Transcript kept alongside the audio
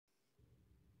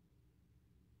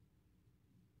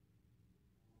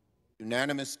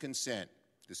Unanimous consent,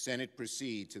 the Senate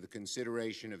proceed to the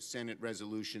consideration of Senate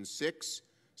Resolution 6,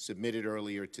 submitted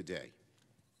earlier today.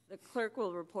 The clerk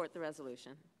will report the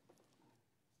resolution.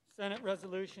 Senate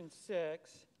Resolution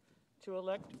 6, to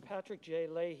elect Patrick J.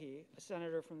 Leahy, a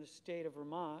senator from the state of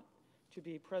Vermont, to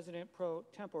be President pro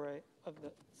tempore of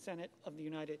the Senate of the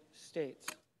United States.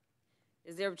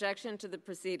 Is there objection to the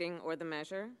proceeding or the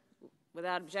measure?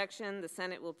 Without objection, the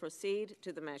Senate will proceed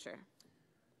to the measure.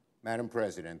 Madam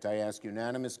President, I ask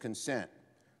unanimous consent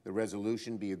the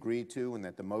resolution be agreed to and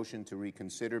that the motion to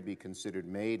reconsider be considered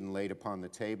made and laid upon the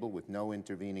table with no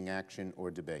intervening action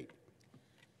or debate.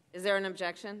 Is there an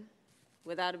objection?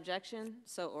 Without objection,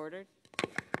 so ordered.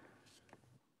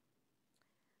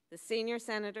 The senior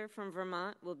senator from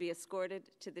Vermont will be escorted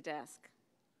to the desk.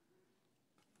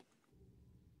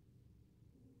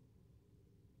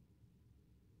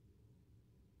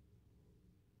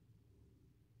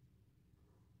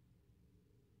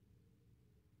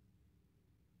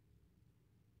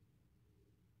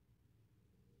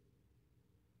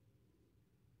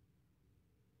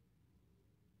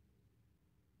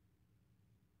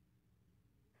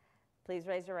 Please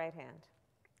raise your right hand.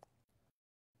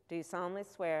 Do you solemnly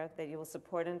swear that you will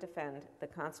support and defend the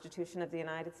Constitution of the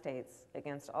United States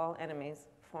against all enemies,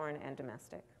 foreign and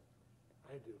domestic?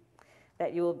 I do.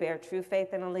 That you will bear true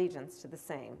faith and allegiance to the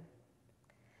same,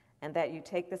 and that you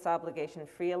take this obligation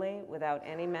freely without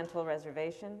any mental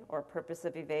reservation or purpose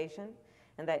of evasion,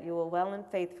 and that you will well and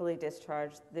faithfully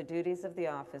discharge the duties of the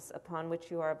office upon which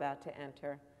you are about to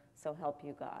enter, so help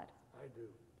you God? I do.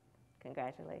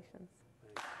 Congratulations.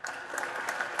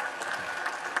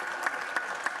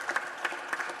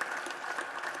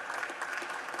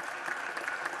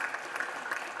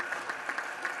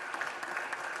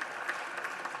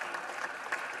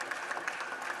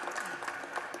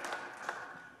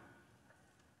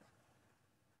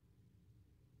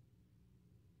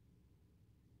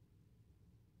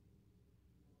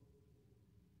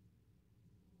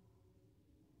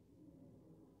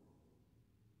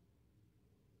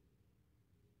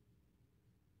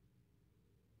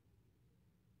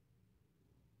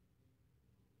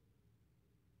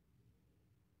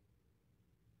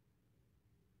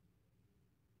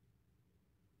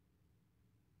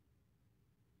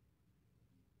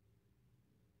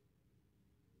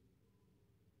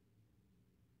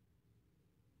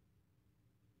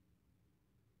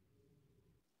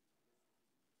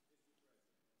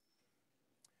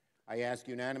 I ask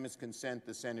unanimous consent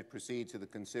the Senate proceed to the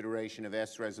consideration of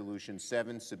S. Resolution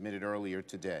 7, submitted earlier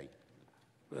today.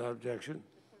 Without objection.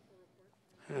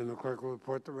 And the clerk will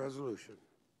report the resolution.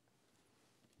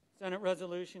 Senate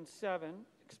Resolution 7,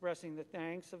 expressing the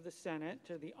thanks of the Senate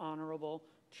to the Honorable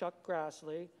Chuck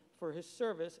Grassley for his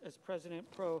service as President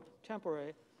pro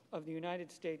tempore of the United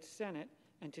States Senate,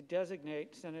 and to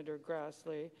designate Senator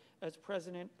Grassley as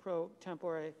President pro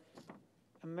tempore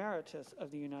emeritus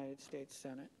of the United States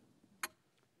Senate.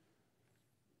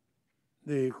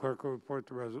 The clerk will report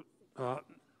the resolution.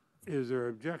 Is there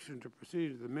objection to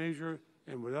proceed to the measure?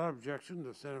 And without objection,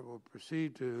 the Senate will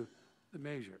proceed to the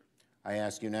measure. I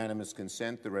ask unanimous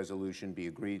consent the resolution be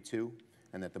agreed to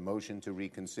and that the motion to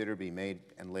reconsider be made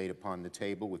and laid upon the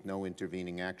table with no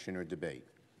intervening action or debate.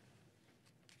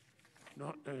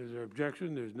 Is there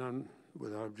objection? There's none.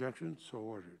 Without objection, so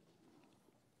ordered.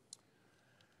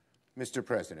 Mr.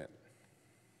 President,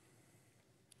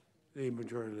 The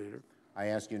Majority Leader. I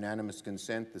ask unanimous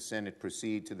consent the Senate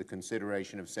proceed to the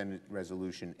consideration of Senate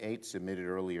Resolution 8, submitted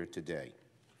earlier today.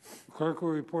 The clerk will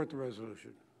report the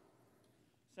resolution.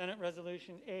 Senate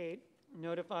Resolution 8,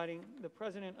 notifying the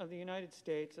President of the United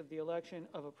States of the election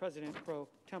of a President pro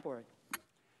tempore.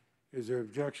 Is there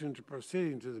objection to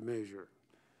proceeding to the measure?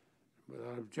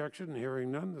 Without objection,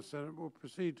 hearing none, the Senate will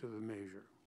proceed to the measure.